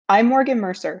I'm Morgan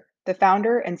Mercer, the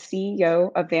founder and CEO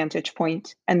of Vantage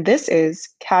Point, and this is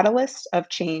Catalyst of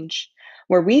Change,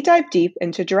 where we dive deep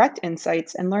into direct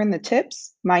insights and learn the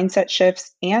tips, mindset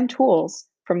shifts, and tools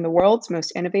from the world's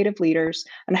most innovative leaders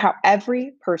on how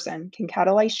every person can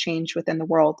catalyze change within the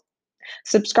world.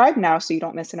 Subscribe now so you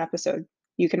don't miss an episode.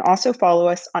 You can also follow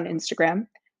us on Instagram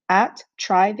at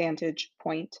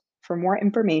TryVantagePoint for more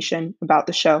information about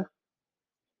the show.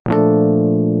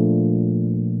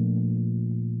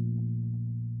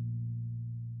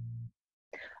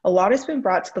 A lot has been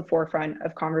brought to the forefront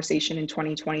of conversation in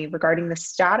 2020 regarding the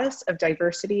status of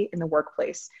diversity in the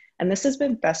workplace, and this has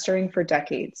been festering for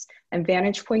decades. And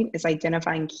Vantage Point is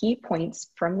identifying key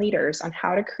points from leaders on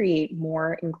how to create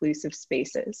more inclusive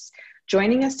spaces.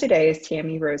 Joining us today is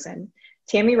Tammy Rosen.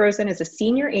 Tammy Rosen is a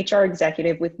senior HR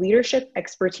executive with leadership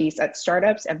expertise at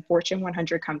startups and Fortune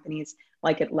 100 companies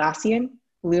like Atlassian,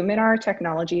 Luminar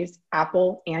Technologies,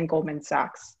 Apple, and Goldman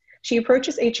Sachs. She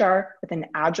approaches HR with an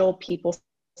agile,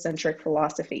 people-centric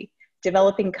philosophy,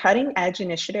 developing cutting-edge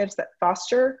initiatives that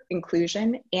foster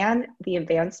inclusion and the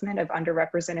advancement of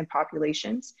underrepresented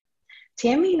populations.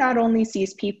 Tammy not only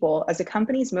sees people as a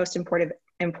company's most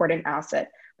important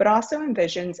asset, but also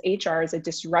envisions HR as a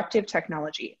disruptive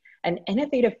technology, an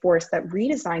innovative force that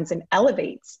redesigns and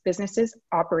elevates businesses,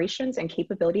 operations, and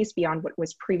capabilities beyond what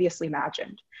was previously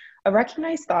imagined. A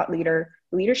recognized thought leader,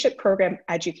 leadership program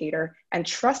educator, and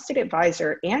trusted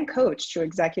advisor and coach to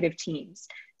executive teams,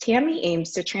 Tammy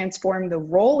aims to transform the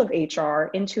role of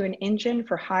HR into an engine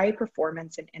for high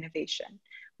performance and innovation,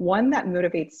 one that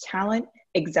motivates talent,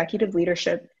 executive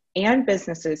leadership, and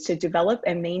businesses to develop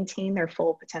and maintain their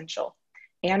full potential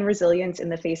and resilience in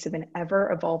the face of an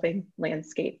ever-evolving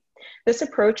landscape. This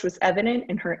approach was evident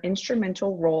in her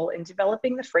instrumental role in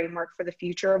developing the framework for the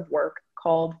future of work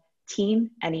called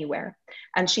Team Anywhere,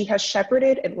 and she has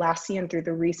shepherded Atlassian through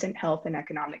the recent health and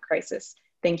economic crisis.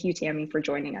 Thank you, Tammy, for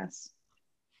joining us.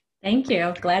 Thank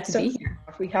you. Glad to be here.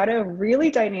 We had a really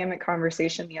dynamic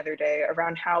conversation the other day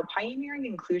around how pioneering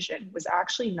inclusion was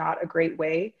actually not a great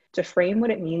way to frame what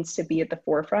it means to be at the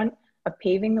forefront of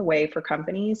paving the way for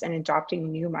companies and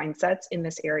adopting new mindsets in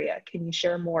this area. Can you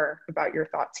share more about your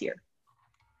thoughts here?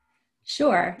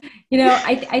 Sure.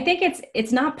 I think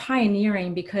it's not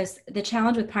pioneering, because the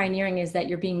challenge with pioneering is that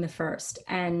you're being the first.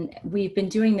 And we've been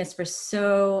doing this for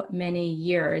so many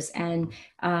years. And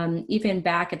even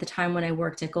back at the time when I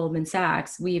worked at Goldman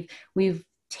Sachs, we've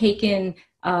taken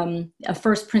a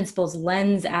first principles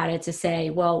lens at it to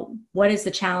say, well, what is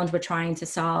the challenge we're trying to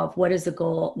solve? What is the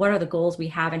goal? What are the goals we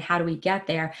have, and how do we get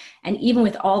there? And even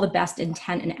with all the best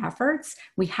intent and efforts,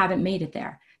 we haven't made it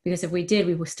there. Because if we did,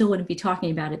 we still wouldn't be talking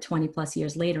about it 20 plus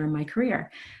years later in my career.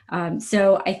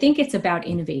 So I think it's about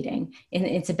innovating, and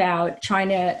it's about trying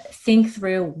to think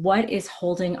through what is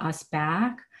holding us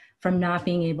back from not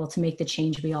being able to make the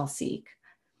change we all seek.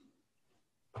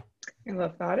 I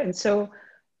love that. And so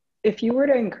if you were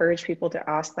to encourage people to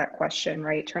ask that question,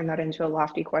 right, turn that into a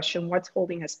lofty question, what's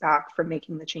holding us back from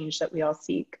making the change that we all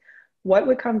seek? What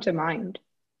would come to mind?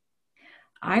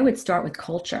 I would start with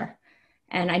culture.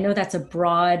 And I know that's a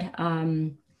broad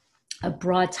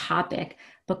topic,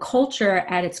 but culture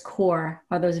at its core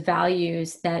are those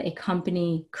values that a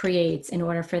company creates in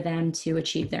order for them to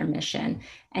achieve their mission.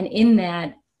 And in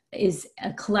that is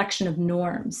a collection of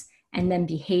norms and then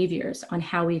behaviors on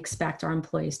how we expect our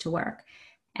employees to work.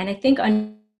 And I think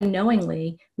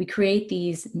unknowingly, we create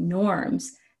these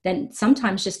norms that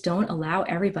sometimes just don't allow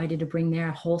everybody to bring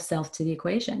their whole self to the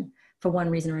equation, for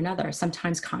one reason or another,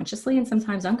 sometimes consciously and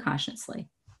sometimes unconsciously.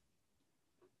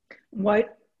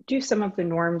 What do some of the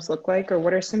norms look like, or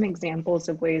what are some examples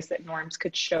of ways that norms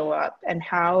could show up? And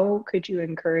how could you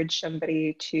encourage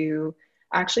somebody to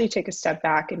actually take a step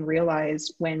back and realize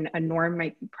when a norm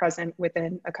might be present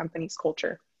within a company's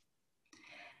culture?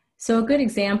 So a good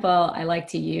example I like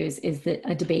to use is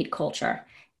a debate culture.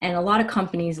 And a lot of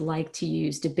companies like to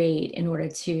use debate in order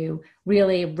to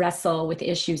really wrestle with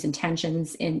issues and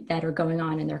tensions that are going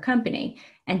on in their company.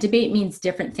 And debate means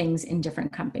different things in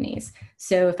different companies.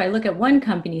 So if I look at one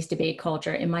company's debate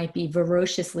culture, it might be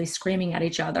ferociously screaming at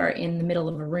each other in the middle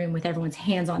of a room with everyone's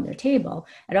hands on their table.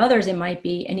 At others, it might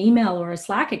be an email or a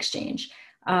Slack exchange.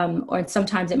 Or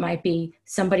sometimes it might be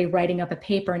somebody writing up a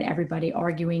paper and everybody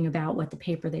arguing about what the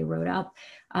paper they wrote up.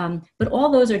 But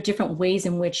all those are different ways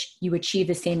in which you achieve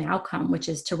the same outcome, which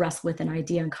is to wrestle with an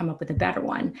idea and come up with a better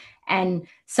one. And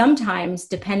sometimes,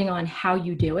 depending on how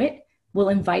you do it, will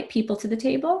invite people to the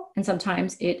table. And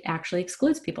sometimes it actually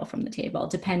excludes people from the table,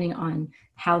 depending on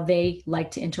how they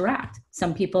like to interact.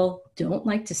 Some people don't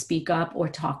like to speak up or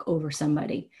talk over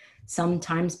somebody.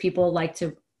 Sometimes people like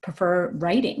to prefer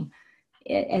writing.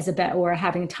 as a bet, or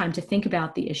having time to think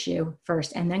about the issue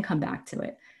first and then come back to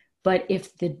it. But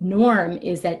if the norm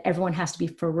is that everyone has to be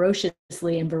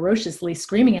ferociously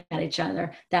screaming at each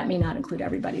other, that may not include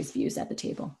everybody's views at the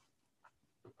table.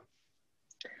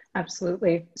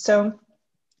 Absolutely. So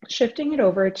shifting it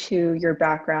over to your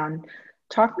background,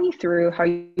 talk me through how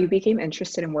you became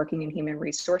interested in working in human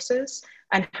resources,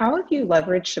 and how have you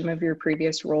leveraged some of your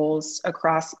previous roles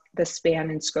across the span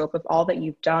and scope of all that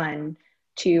you've done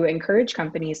to encourage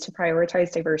companies to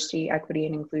prioritize diversity, equity,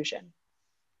 and inclusion?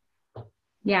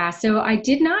 Yeah, so I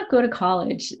did not go to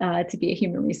college to be a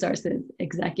human resources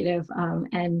executive.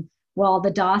 And while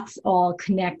the dots all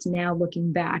connect now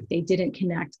looking back, they didn't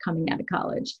connect coming out of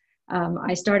college.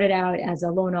 I started out as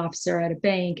a loan officer at a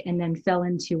bank and then fell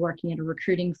into working at a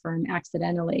recruiting firm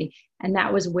accidentally. And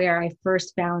that was where I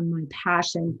first found my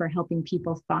passion for helping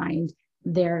people find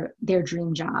their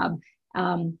dream job.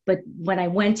 But when I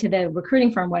went to the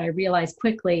recruiting firm, what I realized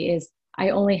quickly is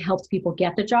I only helped people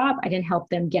get the job. I didn't help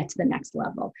them get to the next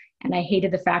level. And I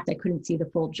hated the fact I couldn't see the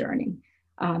full journey.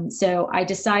 So I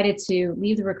decided to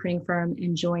leave the recruiting firm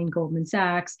and join Goldman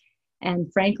Sachs.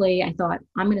 And frankly, I thought,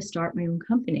 I'm going to start my own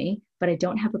company, but I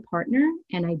don't have a partner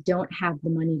and I don't have the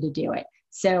money to do it.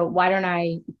 So why don't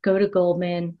I go to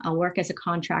Goldman? I'll work as a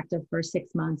contractor for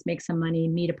 6 months, make some money,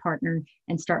 meet a partner,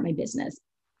 and start my business.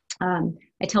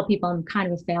 I tell people I'm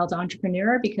kind of a failed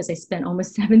entrepreneur because I spent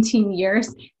almost 17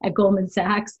 years at Goldman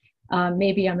Sachs.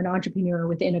 Maybe I'm an entrepreneur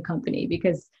within a company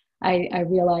because I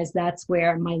realize that's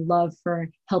where my love for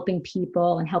helping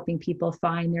people and helping people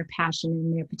find their passion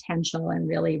and their potential and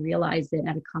really realize it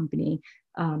at a company.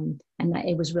 And that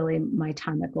it was really my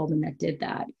time at Goldman that did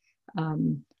that.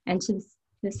 And to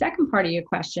the second part of your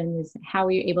question is how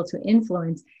are you able to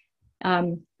influence?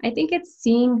 I think it's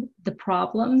seeing the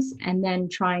problems and then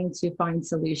trying to find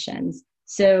solutions.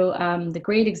 So the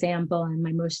great example and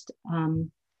my most,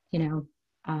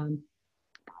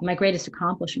 my greatest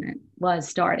accomplishment was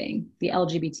starting the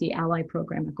LGBT Ally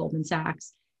program at Goldman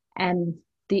Sachs. And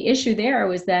the issue there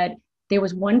was that there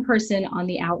was one person on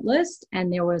the out list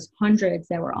and there was hundreds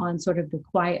that were on sort of the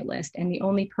quiet list. And the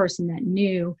only person that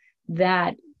knew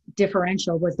that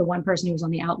differential was the one person who was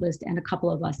on the out list and a couple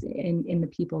of us in the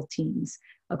people teams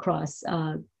across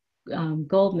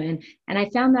Goldman. And I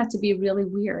found that to be really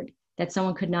weird that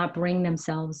someone could not bring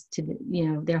themselves to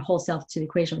their whole self to the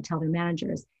equation and tell their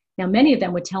managers. Now, many of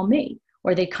them would tell me,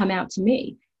 or they'd come out to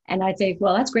me. And I'd say,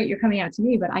 well, that's great, you're coming out to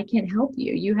me, but I can't help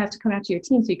you. You have to come out to your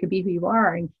team so you can be who you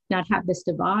are and not have this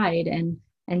divide and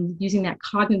using that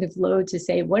cognitive load to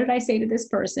say, what did I say to this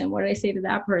person? What did I say to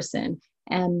that person?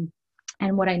 And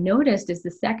what I noticed is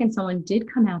the second someone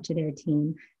did come out to their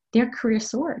team, their career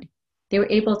soared. They were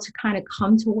able to kind of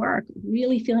come to work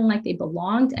really feeling like they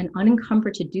belonged and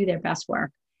unencumbered to do their best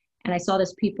work. And I saw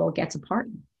those people get to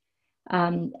party.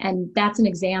 And that's an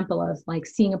example of like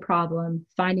seeing a problem,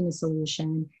 finding a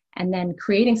solution, and then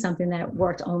creating something that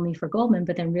worked only for Goldman,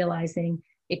 but then realizing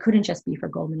it couldn't just be for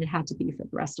Goldman, it had to be for the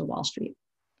rest of Wall Street.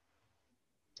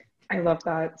 I love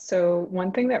that. So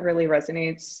one thing that really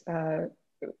resonates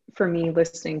for me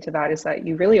listening to that is that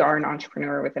you really are an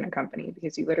entrepreneur within a company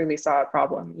because you literally saw a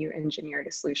problem, you engineered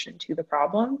a solution to the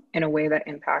problem in a way that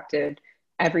impacted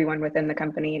everyone within the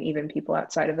company and even people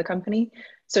outside of the company.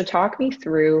 So talk me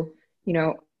through,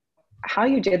 how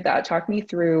you did that. Talk me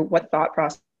through what thought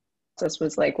process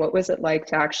was like. What was it like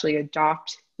to actually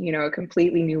adopt, a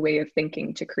completely new way of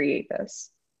thinking to create this?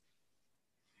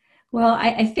 Well,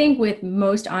 I think with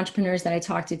most entrepreneurs that I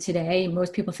talk to today,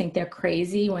 most people think they're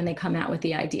crazy when they come out with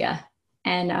the idea.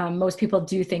 And most people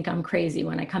do think I'm crazy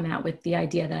when I come out with the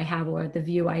idea that I have or the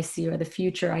view I see or the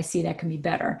future I see that can be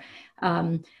better.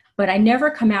 But I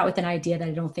never come out with an idea that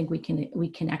I don't think we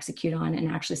can execute on and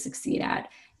actually succeed at.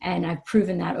 And I've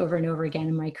proven that over and over again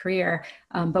in my career.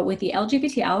 But with the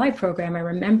LGBT Ally program, I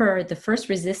remember the first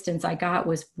resistance I got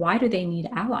was, why do they need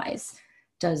allies?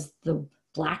 Does the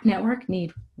Black network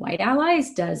need white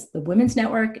allies? Does the women's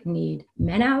network need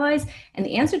men allies? And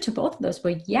the answer to both of those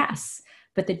were yes.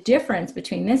 But the difference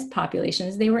between this population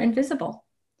is they were invisible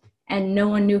and no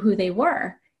one knew who they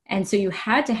were. And so you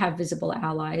had to have visible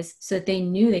allies so that they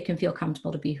knew they can feel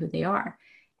comfortable to be who they are.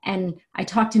 And I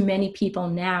talk to many people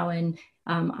now, and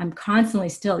I'm constantly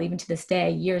still, even to this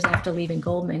day, years after leaving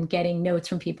Goldman, getting notes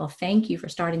from people, thank you for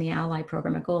starting the Ally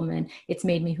program at Goldman. It's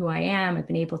made me who I am. I've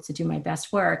been able to do my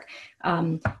best work.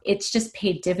 It's just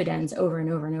paid dividends over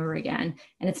and over and over again.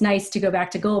 And it's nice to go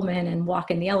back to Goldman and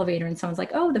walk in the elevator and someone's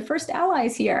like, oh, the first ally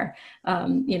is here,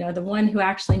 the one who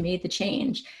actually made the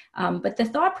change. But the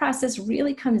thought process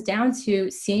really comes down to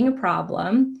seeing a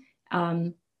problem,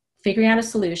 figuring out a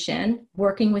solution,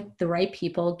 working with the right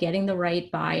people, getting the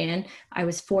right buy-in. I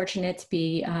was fortunate to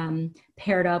be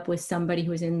paired up with somebody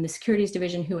who was in the securities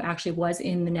division who actually was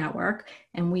in the network.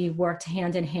 And we worked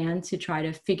hand in hand to try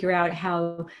to figure out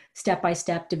how step by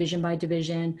step, division by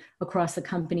division across the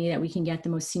company that we can get the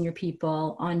most senior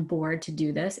people on board to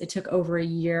do this. It took over a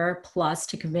year plus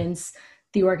to convince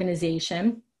the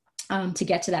organization to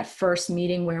get to that first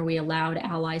meeting where we allowed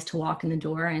allies to walk in the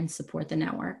door and support the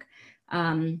network.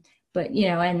 But, you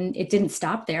know, and it didn't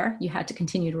stop there. You had to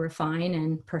continue to refine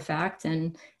and perfect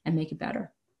and make it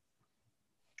better.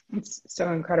 It's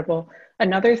so incredible.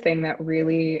 Another thing that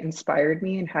really inspired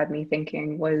me and had me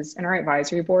thinking was in our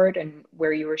advisory board and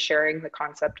where you were sharing the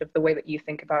concept of the way that you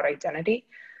think about identity.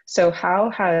 So how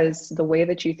has the way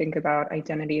that you think about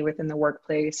identity within the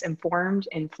workplace informed,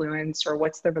 influenced, or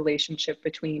what's the relationship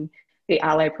between the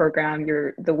Ally program,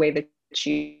 the way that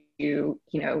you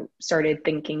started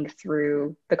thinking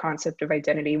through the concept of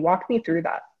identity? Walk me through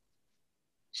that.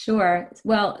 Sure.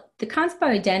 Well, the concept of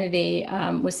identity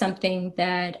was something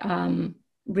that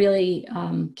really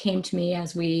came to me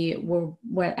as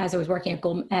I was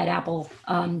working at Apple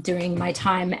during my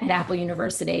time at Apple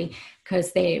University,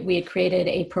 because we had created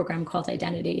a program called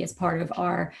Identity as part of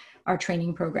our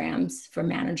training programs for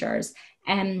managers.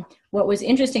 And what was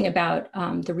interesting about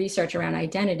the research around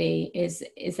identity is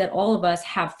that all of us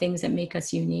have things that make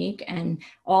us unique, and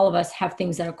all of us have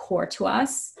things that are core to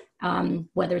us.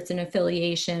 Whether it's an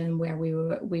affiliation, where we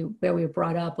were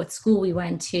brought up, what school we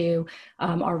went to,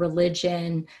 our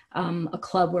religion, a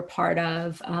club we're part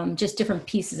of, just different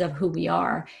pieces of who we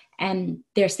are. And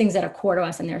there's things that are core to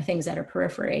us, and there are things that are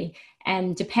periphery.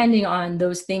 And depending on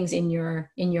those things in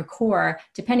your core,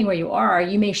 depending where you are,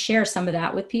 you may share some of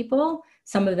that with people,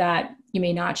 some of that you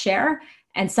may not share,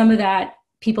 and some of that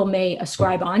people may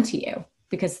ascribe onto you,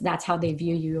 because that's how they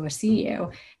view you or see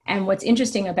you. And what's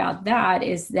interesting about that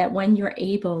is that when you're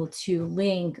able to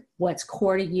link what's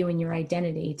core to you and your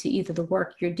identity to either the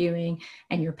work you're doing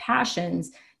and your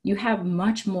passions, you have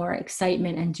much more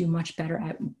excitement and do much better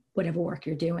at whatever work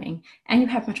you're doing. And you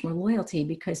have much more loyalty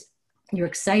because you're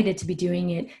excited to be doing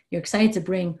it. You're excited to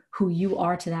bring who you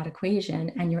are to that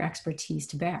equation and your expertise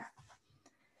to bear.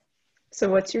 So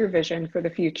what's your vision for the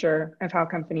future of how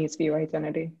companies view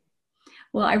identity?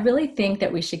 Well, I really think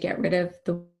that we should get rid of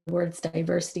the words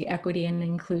diversity, equity, and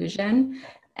inclusion,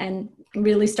 and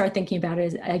really start thinking about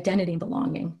it as identity and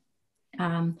belonging.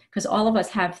 Because all of us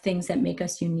have things that make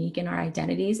us unique in our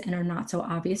identities and are not so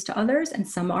obvious to others, and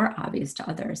some are obvious to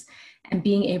others. And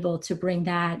being able to bring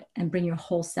that and bring your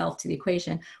whole self to the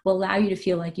equation will allow you to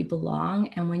feel like you belong.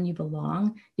 And when you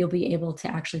belong, you'll be able to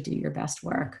actually do your best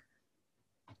work.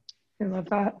 I love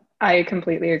that. I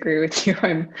completely agree with you.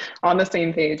 I'm on the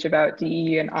same page about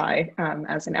DE and I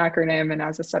as an acronym and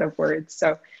as a set of words.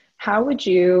 So how would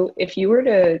you, if you were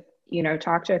to,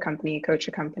 talk to a company, coach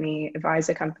a company, advise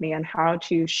a company on how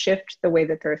to shift the way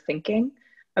that they're thinking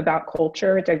about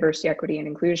culture, diversity, equity, and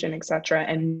inclusion, et cetera,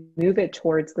 and move it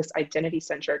towards this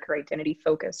identity-centric or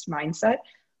identity-focused mindset,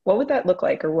 what would that look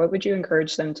like? Or what would you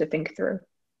encourage them to think through?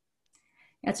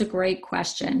 That's a great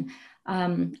question.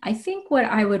 I think what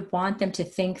I would want them to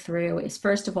think through is,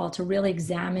 first of all, to really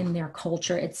examine their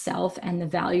culture itself and the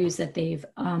values that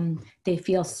they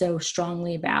feel so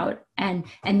strongly about, and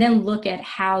then look at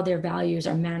how their values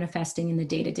are manifesting in the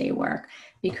day-to-day work.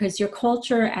 Because your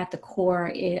culture at the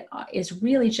core is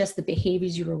really just the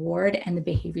behaviors you reward and the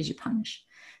behaviors you punish.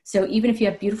 So even if you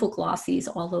have beautiful glossies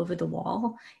all over the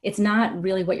wall, it's not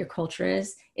really what your culture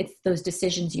is. It's those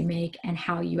decisions you make and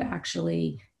how you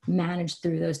actually manage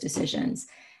through those decisions.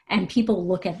 And people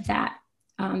look at that.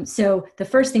 So the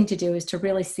first thing to do is to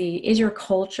really see, is your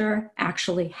culture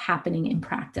actually happening in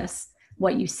practice?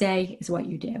 What you say is what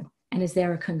you do. And is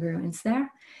there a congruence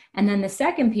there? And then the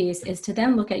second piece is to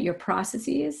then look at your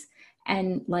processes,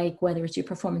 and like whether it's your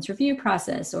performance review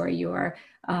process or your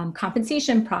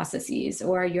compensation processes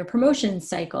or your promotion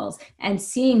cycles, and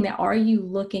seeing that, are you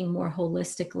looking more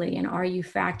holistically, and are you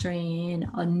factoring in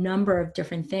a number of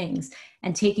different things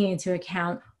and taking into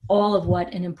account all of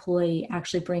what an employee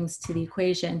actually brings to the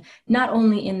equation, not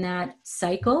only in that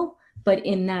cycle, but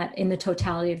in the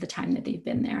totality of the time that they've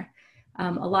been there.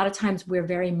 A lot of times we're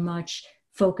very much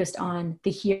focused on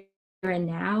the here and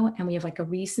now, and we have like a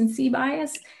recency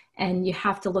bias. And you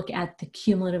have to look at the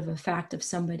cumulative effect of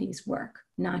somebody's work,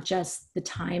 not just the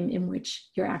time in which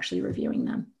you're actually reviewing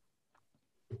them.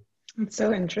 It's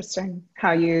so interesting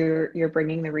how you're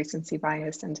bringing the recency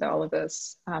bias into all of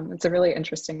this. It's a really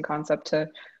interesting concept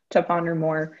to ponder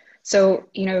more. So,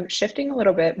 shifting a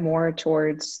little bit more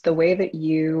towards the way that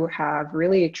you have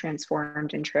really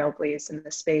transformed and trailblazed in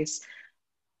this space,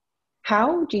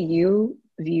 How do you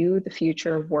view the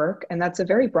future of work? And that's a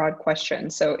very broad question.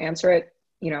 So answer it,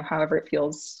 however it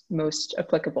feels most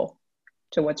applicable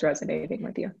to what's resonating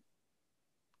with you.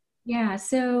 Yeah,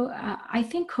 so I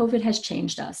think COVID has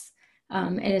changed us.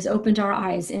 It has opened our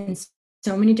eyes in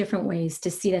so many different ways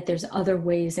to see that there's other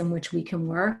ways in which we can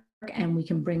work and we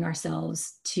can bring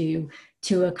ourselves to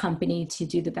a company to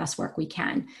do the best work we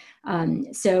can.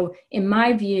 So in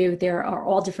my view, there are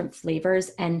all different flavors,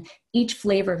 and each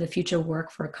flavor of the future work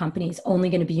for a company is only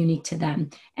going to be unique to them.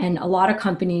 And a lot of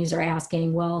companies are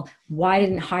asking, well, why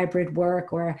didn't hybrid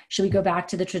work? Or should we go back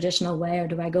to the traditional way? Or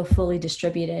do I go fully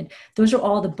distributed? Those are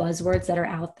all the buzzwords that are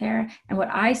out there. And what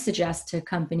I suggest to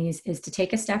companies is to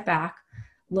take a step back,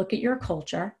 look at your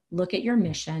culture, look at your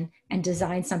mission, and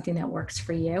design something that works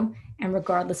for you. And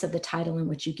regardless of the title in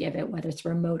which you give it, whether it's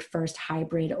remote first,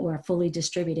 hybrid, or fully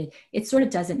distributed, it sort of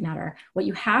doesn't matter. What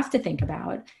you have to think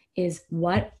about is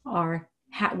what are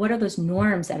those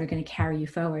norms that are going to carry you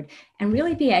forward, and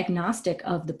really be agnostic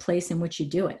of the place in which you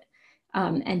do it.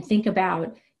 And think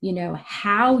about,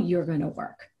 how you're going to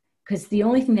work. Because the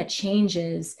only thing that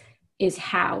changes is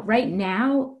how. Right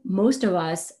now, most of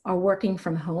us are working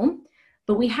from home,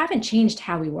 but we haven't changed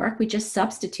how we work. We just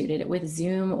substituted it with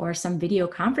Zoom or some video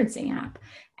conferencing app.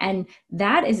 And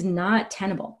that is not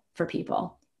tenable for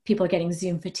people. People are getting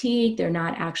Zoom fatigue. They're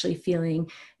not actually feeling,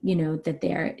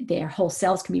 that their whole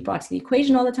selves can be brought to the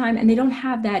equation all the time, and they don't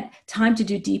have that time to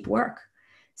do deep work.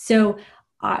 So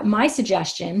my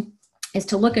suggestion is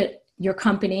to look at your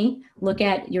company, look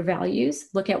at your values,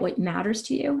 look at what matters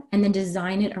to you, and then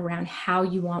design it around how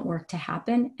you want work to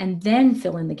happen, and then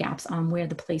fill in the gaps on where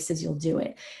the places you'll do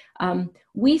it.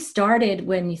 We started,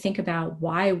 when you think about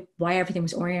why everything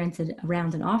was oriented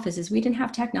around an office, is we didn't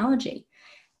have technology.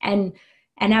 And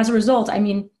as a result,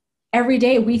 every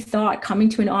day we thought coming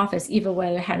to an office, either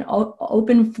whether it had an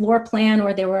open floor plan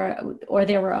or there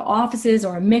were offices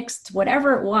or a mixed,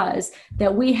 whatever it was,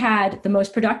 that we had the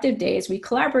most productive days. We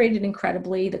collaborated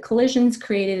incredibly. The collisions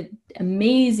created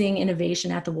amazing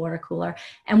innovation at the water cooler,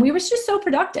 and we were just so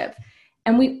productive.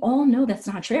 And we all know that's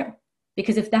not true,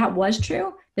 because if that was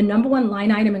true, the number one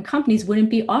line item in companies wouldn't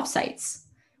be offsites,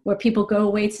 where people go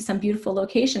away to some beautiful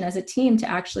location as a team to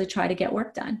actually try to get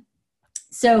work done.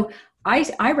 So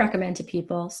I recommend to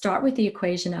people, start with the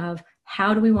equation of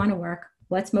how do we want to work?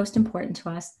 What's most important to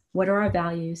us? What are our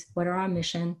values? What are our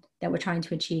mission that we're trying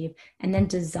to achieve? And then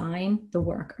design the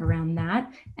work around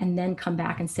that, and then come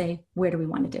back and say, where do we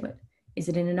want to do it? Is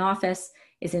it in an office?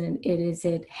 Is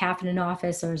it half in an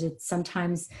office, or is it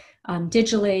sometimes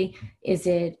digitally? Is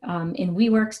it in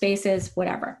WeWork spaces?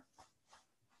 Whatever.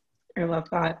 I love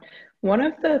that. One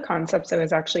of the concepts I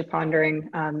was actually pondering,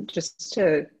 just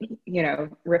to,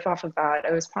 riff off of that,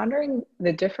 I was pondering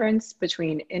the difference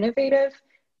between innovative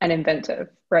and inventive,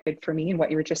 right? For me, and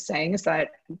what you were just saying is that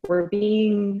we're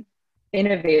being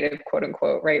innovative, quote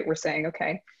unquote, right? We're saying,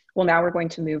 okay, well, now we're going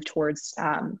to move towards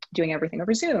doing everything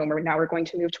over Zoom, or now we're going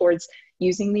to move towards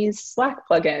using these Slack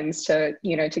plugins to,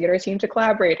 to get our team to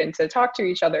collaborate and to talk to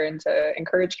each other and to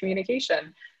encourage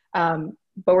communication.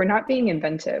 But we're not being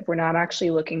inventive. We're not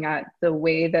actually looking at the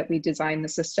way that we design the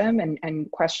system and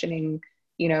questioning,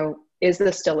 is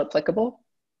this still applicable?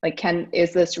 Like,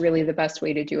 is this really the best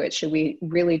way to do it? Should we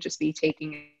really just be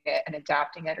taking it and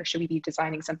adapting it, or should we be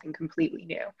designing something completely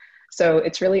new? So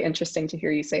it's really interesting to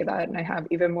hear you say that. And I have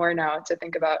even more now to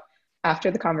think about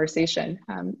after the conversation.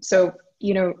 So,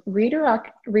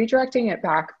 redirecting it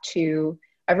back to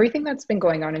everything that's been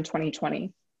going on in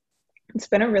 2020, it's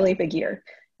been a really big year.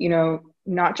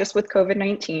 Not just with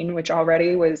COVID-19, which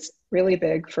already was really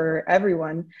big for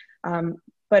everyone,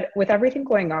 but with everything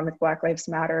going on with Black Lives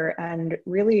Matter and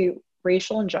really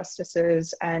racial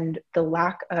injustices and the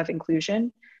lack of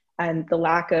inclusion and the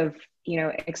lack of,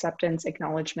 acceptance,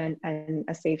 acknowledgement, and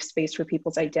a safe space for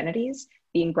people's identities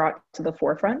being brought to the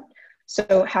forefront.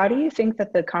 So how do you think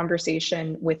that the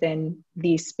conversation within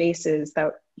these spaces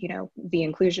that, the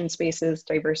inclusion spaces,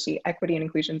 diversity, equity, and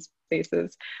inclusion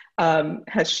spaces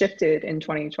has shifted in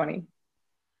 2020?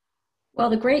 Well,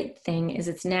 the great thing is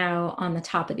it's now on the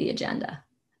top of the agenda,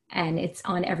 and it's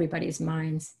on everybody's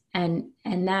minds. And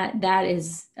that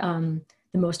is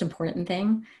the most important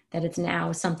thing, that it's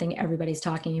now something everybody's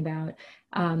talking about.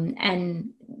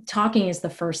 And talking is the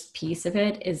first piece of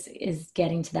it, is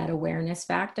getting to that awareness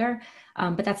factor.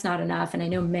 But that's not enough. And I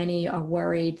know many are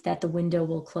worried that the window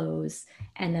will close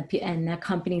and that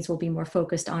companies will be more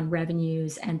focused on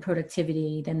revenues and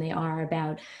productivity than they are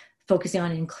about focusing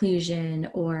on inclusion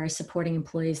or supporting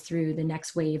employees through the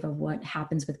next wave of what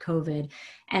happens with COVID.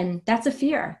 And that's a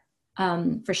fear,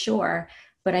 for sure.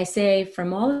 But I say,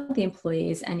 from all of the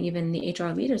employees and even the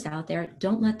HR leaders out there,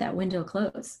 don't let that window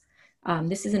close.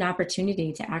 This is an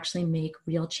opportunity to actually make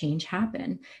real change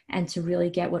happen and to really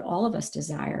get what all of us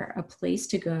desire, a place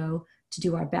to go to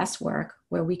do our best work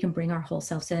where we can bring our whole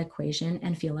selves to the equation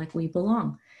and feel like we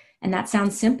belong. And that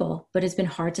sounds simple, but it's been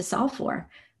hard to solve for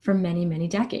many, many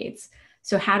decades.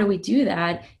 So how do we do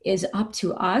that is up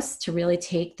to us to really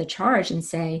take the charge and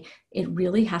say, it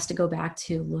really has to go back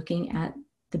to looking at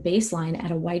the baseline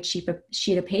at a white sheet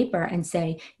of paper and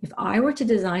say, if I were to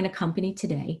design a company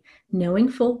today, knowing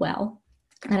full well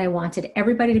that I wanted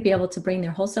everybody to be able to bring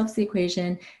their whole self to the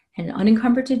equation and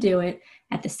unencumbered to do it,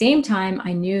 at the same time,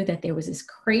 I knew that there was this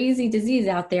crazy disease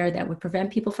out there that would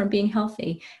prevent people from being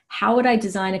healthy. How would I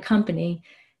design a company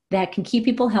that can keep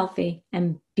people healthy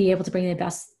and be able to bring their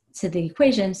best to the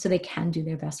equation so they can do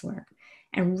their best work?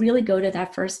 And really go to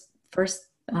that first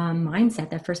mindset,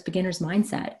 that first beginner's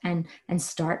mindset, and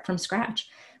start from scratch.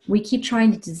 We keep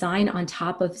trying to design on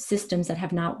top of systems that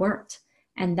have not worked.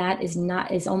 And that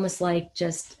is almost like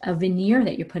just a veneer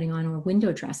that you're putting on, or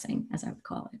window dressing, as I would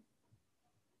call it.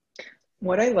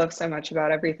 What I love so much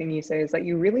about everything you say is that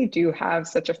you really do have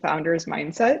such a founder's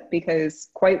mindset, because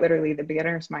quite literally the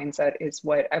beginner's mindset is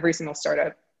what every single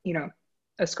startup,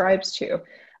 ascribes to.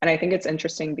 And I think it's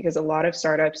interesting because a lot of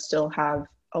startups still have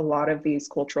a lot of these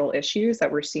cultural issues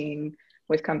that we're seeing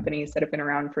with companies that have been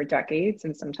around for decades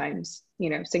and sometimes,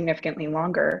 significantly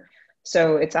longer.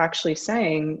 So it's actually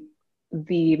saying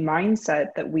the mindset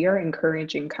that we are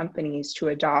encouraging companies to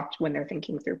adopt when they're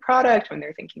thinking through product, when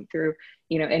they're thinking through,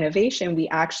 innovation, we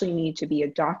actually need to be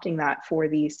adopting that for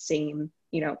these same,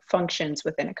 functions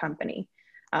within a company.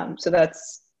 So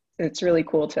it's really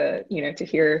cool to, to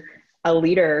hear a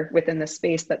leader within the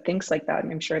space that thinks like that.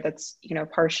 And I'm sure that's,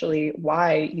 partially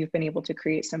why you've been able to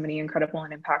create so many incredible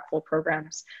and impactful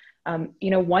programs.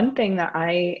 One thing that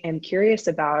I am curious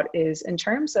about is in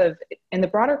terms of, in the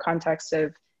broader context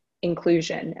of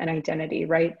inclusion and identity,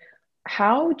 right?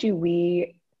 How do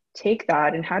we take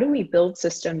that and how do we build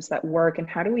systems that work, and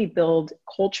how do we build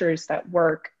cultures that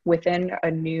work within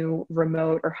a new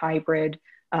remote or hybrid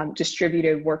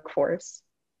distributed workforce?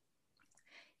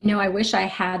 I wish I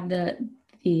had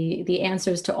the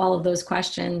answers to all of those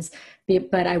questions,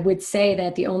 but I would say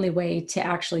that the only way to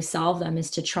actually solve them is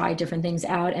to try different things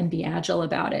out and be agile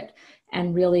about it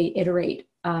and really iterate,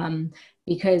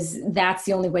 because that's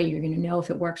the only way you're going to know if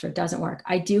it works or it doesn't work.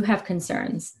 I do have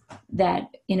concerns that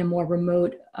in a more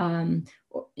remote,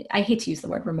 I hate to use the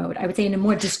word remote, I would say in a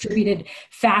more distributed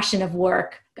fashion of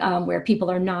work, where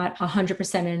people are not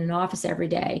 100% in an office every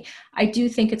day, I do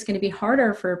think it's going to be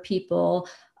harder for people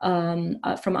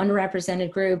from underrepresented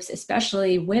groups,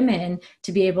 especially women,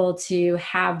 to be able to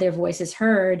have their voices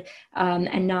heard,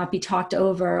 and not be talked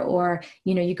over. Or,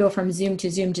 you go from Zoom to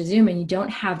Zoom to Zoom and you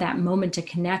don't have that moment to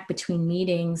connect between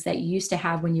meetings that you used to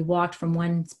have when you walked from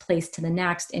one place to the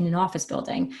next in an office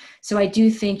building. So I do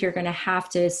think you're going to have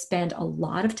to spend a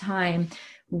lot of time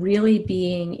really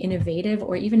being innovative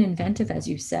or even inventive, as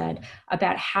you said,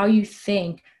 about how you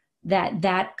think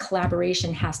that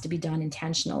collaboration has to be done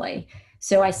intentionally.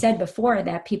 So I said before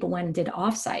that people went and did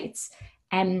offsites,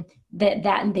 and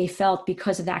that they felt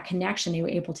because of that connection, they were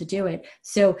able to do it.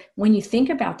 So when you think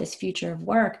about this future of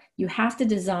work, you have to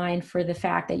design for the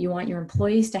fact that you want your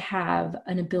employees to have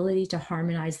an ability to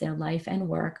harmonize their life and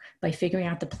work by figuring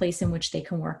out the place in which they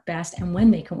can work best and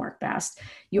when they can work best.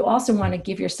 You also want to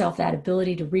give yourself that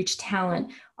ability to reach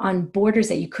talent on borders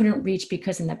that you couldn't reach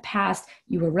because in the past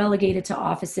you were relegated to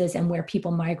offices and where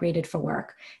people migrated for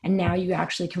work. And now you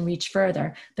actually can reach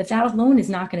further. But that alone is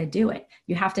not going to do it.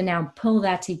 You have to now pull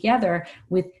that together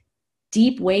with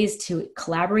deep ways to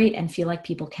collaborate and feel like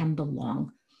people can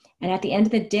belong. And at the end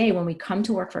of the day, when we come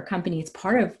to work for a company, it's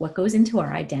part of what goes into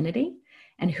our identity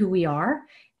and who we are.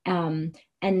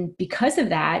 And because of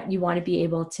that, you want to be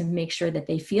able to make sure that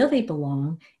they feel they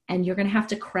belong. And you're going to have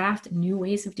to craft new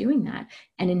ways of doing that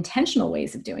and intentional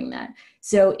ways of doing that.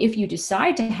 So if you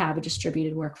decide to have a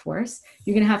distributed workforce,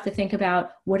 you're going to have to think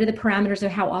about what are the parameters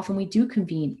of how often we do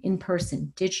convene in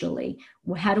person, digitally.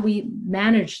 How do we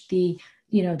manage the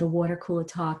water cooler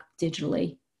talk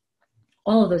digitally?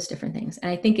 All of those different things. And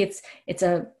I think it's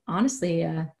honestly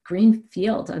a green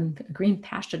field, a green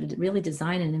pasture to really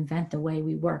design and invent the way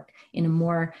we work in a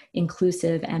more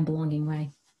inclusive and belonging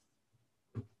way.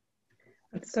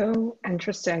 It's so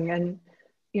interesting. And,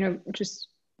 just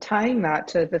tying that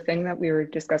to the thing that we were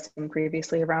discussing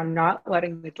previously around not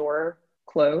letting the door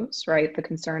close, right? The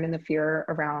concern and the fear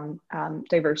around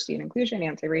diversity and inclusion,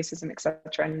 anti-racism, et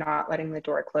cetera, and not letting the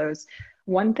door close.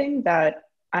 One thing that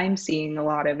I'm seeing a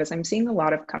lot of is I'm seeing a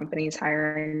lot of companies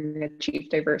hiring a chief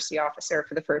diversity officer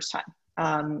for the first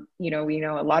time. We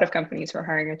know a lot of companies who are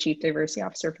hiring a chief diversity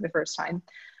officer for the first time.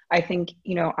 I think,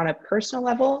 on a personal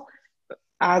level,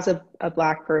 as a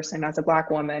Black person, as a Black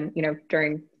woman,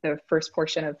 during the first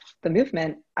portion of the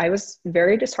movement, I was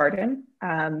very disheartened.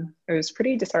 It was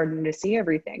pretty disheartening to see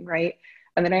everything, right?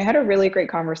 And then I had a really great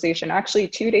conversation actually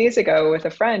 2 days ago with a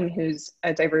friend who's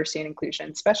a diversity and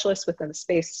inclusion specialist within the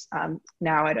space,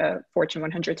 now at a Fortune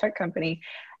 100 tech company.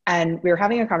 And we were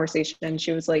having a conversation, and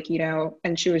she was like,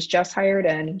 and she was just hired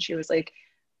in, and she was like,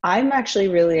 I'm actually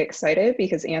really excited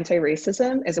because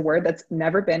anti-racism is a word that's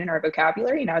never been in our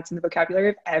vocabulary. Now it's in the vocabulary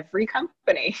of every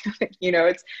company.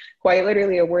 It's quite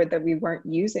literally a word that we weren't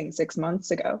using 6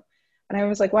 months ago. And I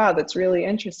was like, wow, that's really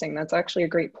interesting. That's actually a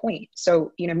great point.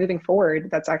 So, moving forward,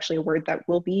 that's actually a word that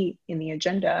will be in the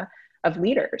agenda of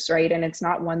leaders, right? And it's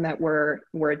not one that we're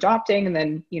adopting and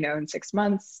then, in 6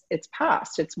 months it's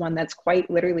passed. It's one that's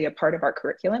quite literally a part of our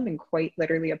curriculum and quite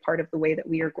literally a part of the way that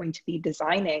we are going to be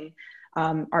designing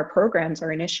our programs,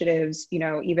 our initiatives,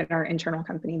 even our internal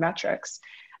company metrics.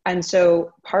 And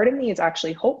so part of me is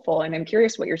actually hopeful, and I'm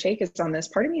curious what your take is on this.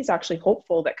 Part of me is actually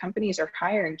hopeful that companies are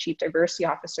hiring chief diversity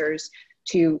officers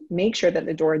to make sure that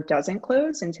the door doesn't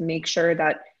close and to make sure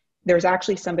that there's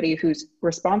actually somebody who's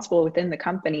responsible within the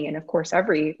company. And of course,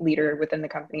 every leader within the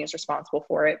company is responsible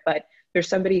for it, but there's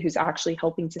somebody who's actually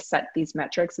helping to set these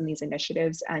metrics and these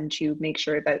initiatives and to make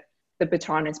sure that the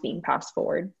baton is being passed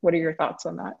forward. What are your thoughts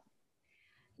on that?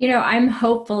 I'm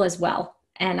hopeful as well.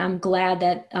 And I'm glad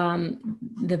that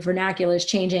the vernacular is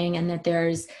changing and that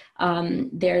there's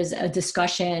a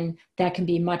discussion that can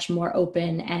be much more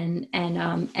open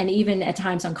and even at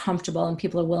times uncomfortable, and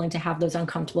people are willing to have those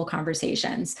uncomfortable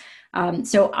conversations.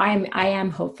 So I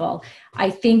am hopeful. I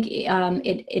think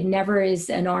it never is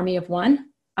an army of one.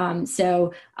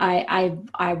 So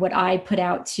what I put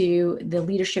out to the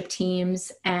leadership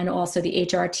teams and also the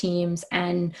HR teams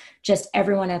and just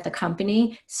everyone at the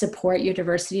company: support your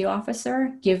diversity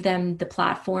officer, give them the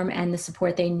platform and the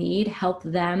support they need, help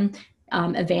them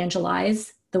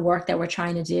evangelize the work that we're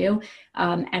trying to do,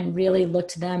 and really look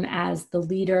to them as the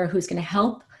leader who's going to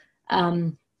help,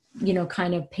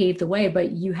 kind of pave the way,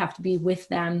 but you have to be with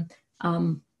them,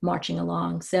 marching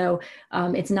along. So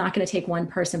it's not going to take one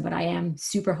person, but I am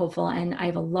super hopeful, and I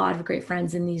have a lot of great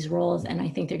friends in these roles, and I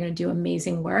think they're going to do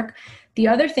amazing work. The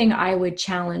other thing I would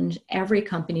challenge every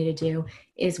company to do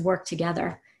is work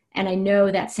together. And I know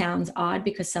that sounds odd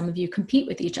because some of you compete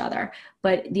with each other,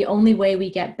 but the only way we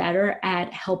get better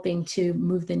at helping to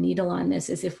move the needle on this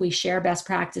is if we share best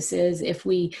practices, if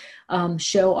we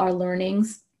show our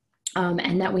learnings,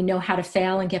 and that we know how to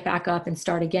fail and get back up and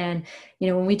start again.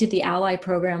 When we did the Ally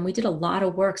program, we did a lot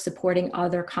of work supporting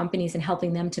other companies and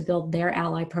helping them to build their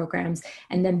Ally programs,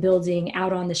 and then building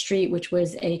Out on the Street, which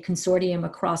was a consortium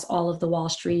across all of the Wall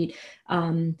Street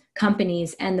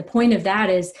companies. And the point of that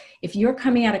is, if you're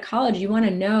coming out of college, you want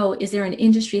to know, is there an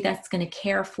industry that's going to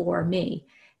care for me?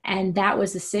 And that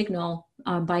was the signal,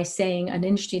 by saying an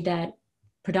industry that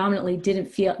predominantly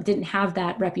didn't have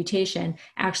that reputation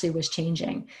actually was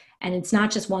changing. And it's not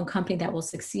just one company that will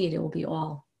succeed, it will be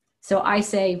all. So I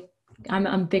say I'm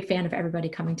a big fan of everybody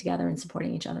coming together and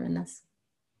supporting each other in this.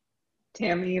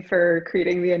 Tammy, for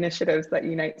creating the initiatives that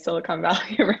unite Silicon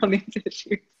Valley around these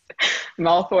issues. I'm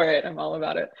all for it. I'm all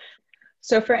about it.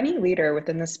 So for any leader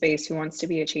within the space who wants to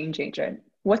be a change agent,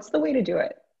 what's the way to do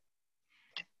it?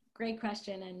 Great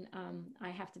question. And I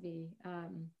have to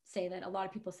say that a lot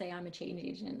of people say I'm a change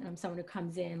agent. I'm someone who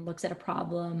comes in, looks at a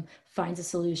problem, finds a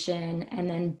solution, and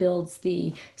then builds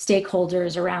the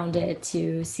stakeholders around it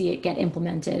to see it get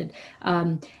implemented.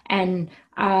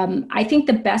 I think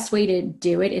the best way to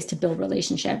do it is to build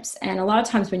relationships. And a lot of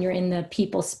times when you're in the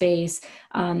people space,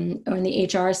 or in the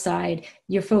HR side,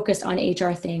 you're focused on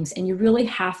HR things, and you really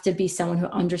have to be someone who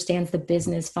understands the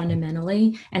business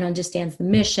fundamentally and understands the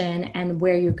mission and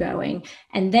where you're going.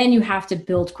 And then you have to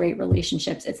build great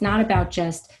relationships. It's not about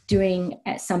just doing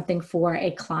something for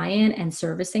a client and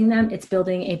servicing them. It's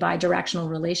building a bi-directional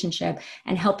relationship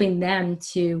and helping them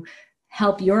to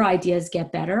help your ideas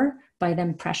get better by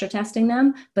them pressure testing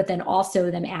them, but then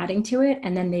also them adding to it,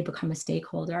 and then they become a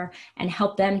stakeholder and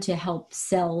help them to help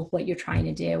sell what you're trying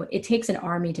to do. It takes an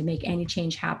army to make any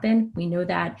change happen. We know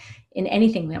that in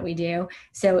anything that we do.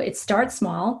 So it starts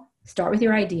small, start with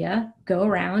your idea, go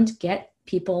around, get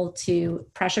people to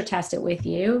pressure test it with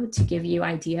you, to give you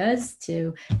ideas,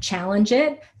 to challenge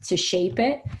it, to shape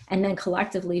it, and then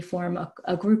collectively form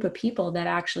a group of people that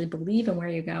actually believe in where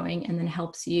you're going, and then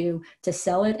helps you to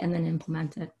sell it and then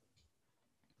implement it.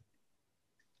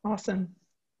 Awesome.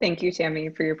 Thank you, Tammy,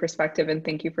 for your perspective, and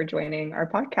thank you for joining our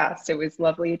podcast. It was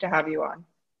lovely to have you on.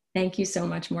 Thank you so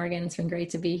much, Morgan. It's been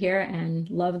great to be here, and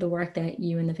love the work that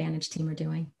you and the Vantage team are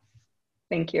doing.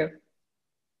 Thank you.